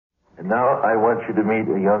Now I want you to meet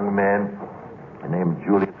a young man named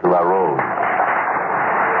Julius LaRosa.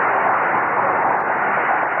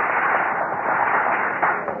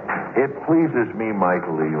 It pleases me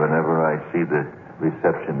mightily whenever I see the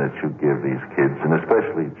reception that you give these kids, and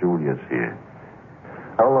especially Julius here.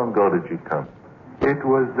 How long ago did you come? It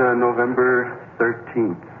was November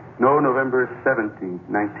 13th. No, November 17th,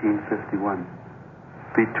 1951.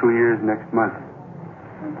 Be 2 years next month.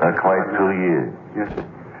 Not quite 2 years. Yes, sir.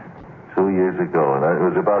 2 years ago. And it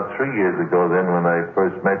was about 3 years ago then when I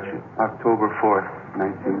first met you. October 4th,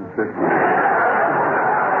 1950.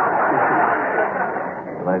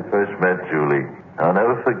 When I first met Julie, I'll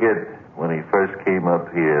never forget when he first came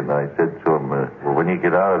up here, and I said to him, well, when you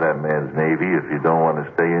get out of that man's Navy, if you don't want to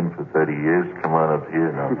stay in for 30 years, come on up here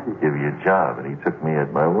and I'll give you a job. And he took me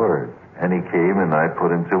at my word. And he came and I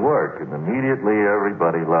put him to work, and immediately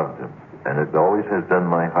everybody loved him. And it always has done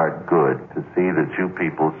my heart good to see that you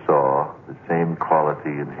people saw the same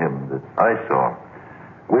quality in him that I saw.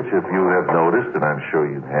 Which, if you have noticed, and I'm sure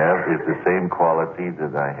you have, is the same quality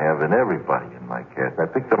that I have in everybody in my cast. I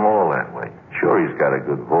picked them all that way. Sure, he's got a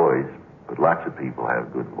good voice, but lots of people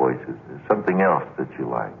have good voices. There's something else that you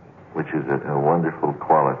like, which is a wonderful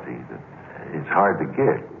quality that is hard to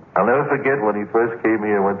get. I'll never forget when he first came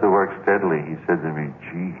here and went to work steadily, he said to me,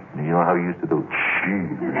 gee, you know how he used to do? Gee.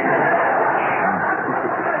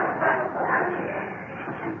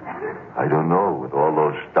 I don't know, with all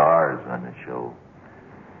those stars on the show.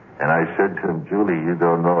 And I said to him, Julie, you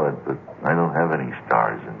don't know it, but I don't have any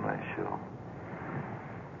stars in my show.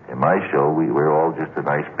 In my show, we're all just a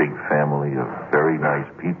nice big family of very nice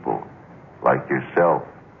people, like yourself.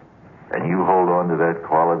 And you hold on to that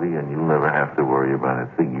quality, and you'll never have to worry about a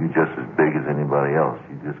thing. You're just as big as anybody else.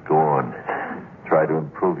 You just go on, try to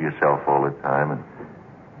improve yourself all the time, and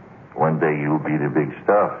one day you'll be the big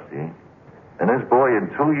stuff, see? And this boy,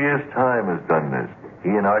 in 2 years' time, has done this. He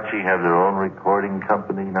and Archie have their own recording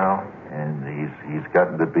company now, and he's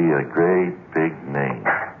gotten to be a great big name.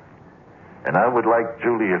 And I would like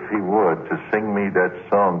Julie, if he would, to sing me that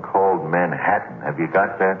song called Manhattan. Have you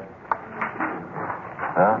got that?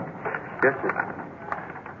 Huh? Yes, sir.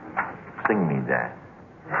 Sing me that.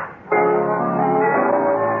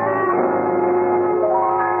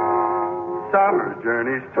 Summer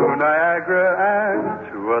journeys to Niagara and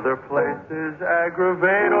to other places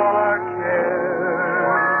aggravate all our care.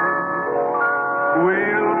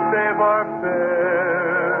 We'll save our fares.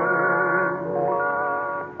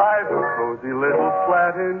 I've a cozy little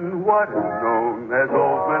flat in what is known as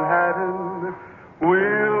Old Manhattan.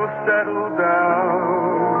 We'll settle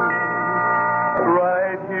down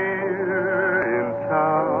right here in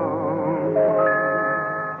town.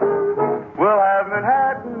 We'll have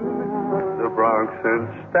Manhattan, the Bronx and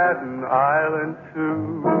Staten Island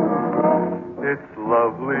too. It's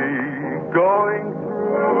lovely going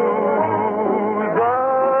through the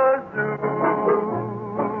zoo.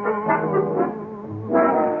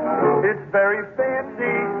 It's very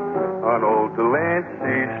fancy on Old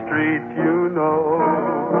Delancey Street, you know.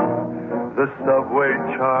 The subway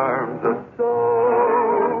charms us so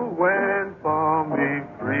when balmy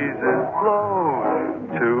breezes blow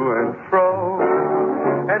to and fro.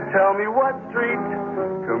 And tell me what street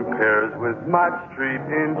compares with Mott Street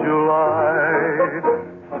in July.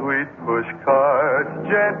 Sweet pushcarts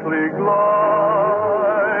gently gliding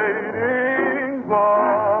by.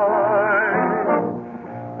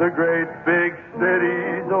 The great big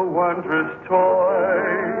city's a wondrous toy,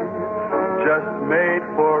 just made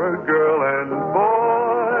for a girl and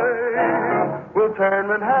boy. We'll turn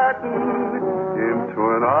Manhattan into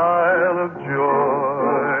an Isle of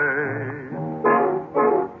Joy.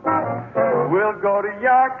 We'll go to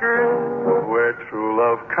Yonkers, where true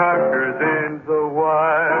love conquers in the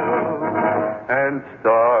wild, and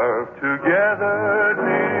starve together,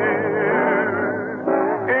 dear,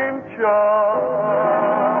 in charm.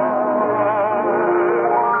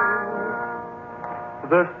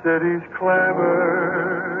 The city's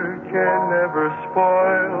clamor can never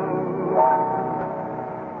spoil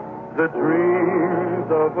the dreams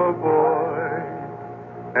of a boy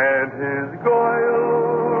and his goil.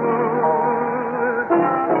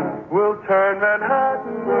 We'll turn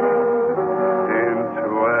Manhattan into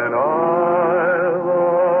an Isle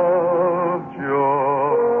of Joy.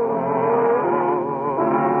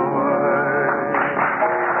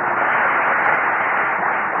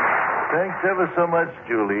 Thanks ever so much,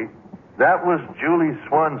 Julie. That was Julie's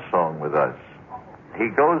swan song with us. He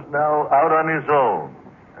goes now out on his own,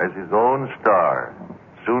 as his own star,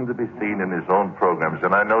 soon to be seen in his own programs,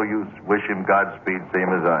 and I know you wish him Godspeed,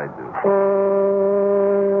 same as I do.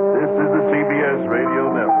 This is the CBS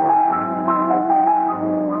Radio Network.